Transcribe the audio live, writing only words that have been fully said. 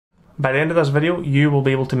By the end of this video, you will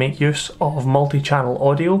be able to make use of multi-channel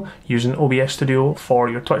audio using OBS Studio for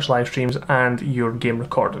your Twitch live streams and your game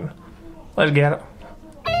recording. Let's get it.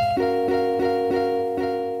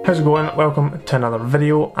 How's it going? Welcome to another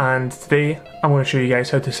video, and today I'm going to show you guys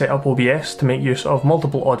how to set up OBS to make use of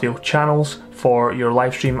multiple audio channels for your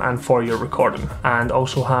live stream and for your recording, and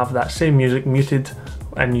also have that same music muted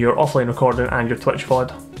in your offline recording and your Twitch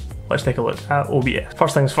VoD. Let's take a look at OBS.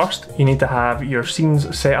 First things first, you need to have your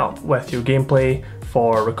scenes set up with your gameplay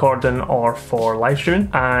for recording or for live streaming,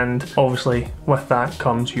 and obviously with that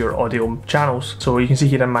comes your audio channels. So you can see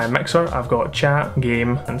here in my mixer I've got chat,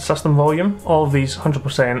 game and system volume. All of these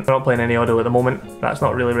 100%. We're not playing any audio at the moment, that's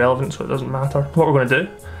not really relevant, so it doesn't matter. What we're going to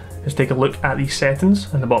do is take a look at these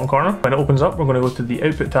settings in the bottom corner. When it opens up, we're going to go to the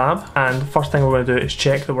output tab, and first thing we're going to do is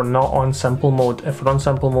check that we're not on simple mode. If we're on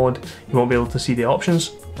simple mode, you won't be able to see the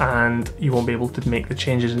options and you won't be able to make the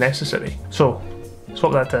changes necessary. So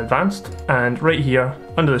swap that to advanced, and right here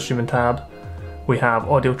under the streaming tab we have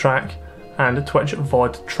audio track and Twitch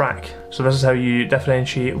VoD track. So this is how you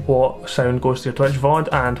differentiate what sound goes to your Twitch VoD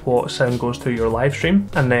and what sound goes to your live stream.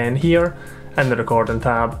 And then here in the recording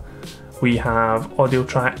tab we have audio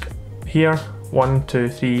track here, 1, 2,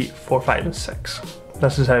 3, 4, 5 and 6.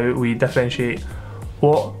 This is how we differentiate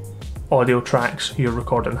what audio tracks your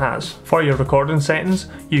recording has. For your recording settings,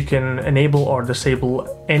 you can enable or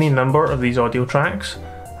disable any number of these audio tracks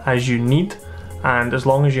as you need, and as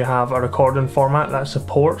long as you have a recording format that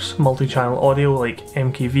supports multi-channel audio like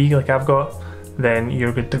MKV like I've got, then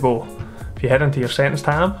you're good to go. If you head into your settings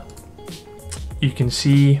tab, you can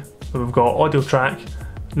see that we've got audio track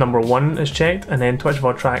number 1 is checked, and then Twitch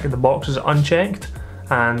VoD track, the box is unchecked,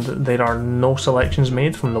 and there are no selections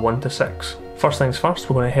made from the 1 to 6. First things first,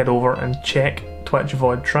 we're going to head over and check Twitch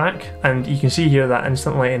VoD track, and you can see here that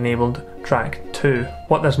instantly enabled track 2.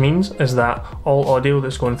 What this means is that all audio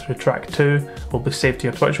that's going through track 2 will be saved to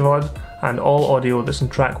your Twitch VoD, and all audio that's in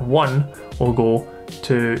track 1 will go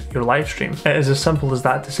to your live stream. It is as simple as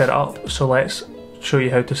that to set it up, so let's show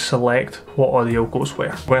you how to select what audio goes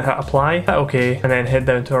where. We're going to hit apply, hit OK, and then head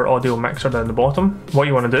down to our audio mixer down the bottom. What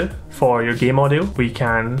you want to do for your game audio, we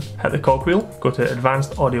can hit the cogwheel, go to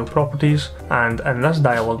advanced audio properties, and in this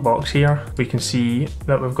dialog box here we can see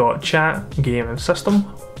that we've got chat, game and system,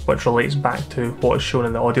 which relates back to what is shown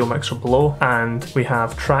in the audio mixer below, and we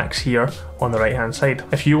have tracks here on the right hand side.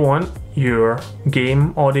 If you want your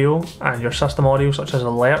game audio and your system audio such as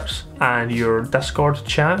alerts and your Discord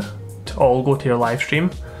chat to all go to your live stream,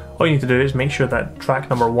 all you need to do is make sure that track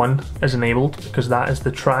number 1 is enabled, because that is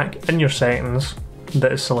the track in your settings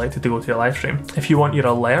that is selected to go to your live stream. If you want your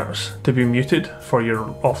alerts to be muted for your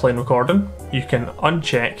offline recording, you can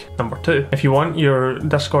uncheck number 2. If you want your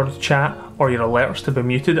Discord chat or your alerts to be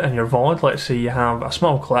muted in your VoD, let's say you have a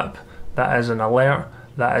small clip that is an alert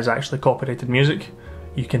that is actually copyrighted music,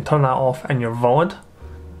 you can turn that off in your VoD,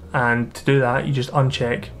 and to do that you just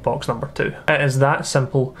uncheck box number 2. It is that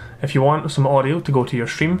simple. If you want some audio to go to your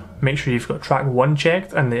stream, make sure you've got track 1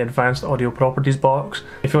 checked in the advanced audio properties box.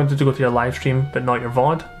 If you wanted to go to your live stream but not your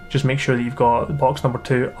VoD, just make sure that you've got box number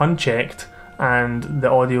 2 unchecked and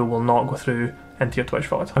the audio will not go through into your Twitch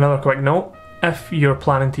VoD. Another quick note, if you're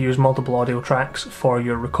planning to use multiple audio tracks for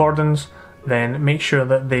your recordings, then make sure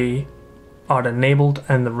that they are enabled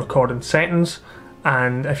in the recording settings.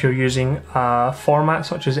 And if you're using a format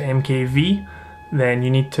such as MKV, then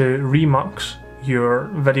you need to remux your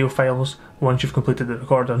video files once you've completed the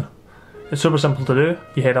recording. It's super simple to do.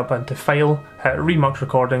 You head up into File, hit Remux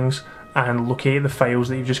Recordings, and locate the files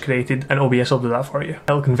that you've just created, and OBS will do that for you.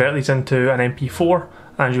 It'll convert these into an MP4,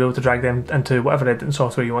 and you'll be able to drag them into whatever editing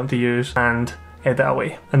software you want to use and edit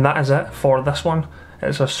away. And that is it for this one.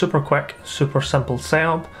 It's a super quick, super simple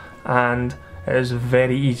setup, and it is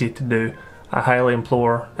very easy to do. I highly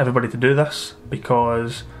implore everybody to do this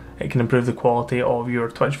because it can improve the quality of your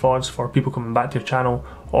Twitch VoDs for people coming back to your channel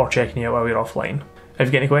or checking you out while you're offline. If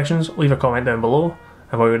you get any questions, leave a comment down below,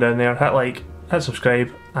 and while you're down there, hit like, hit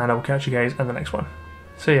subscribe, and I will catch you guys in the next one.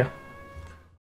 See ya.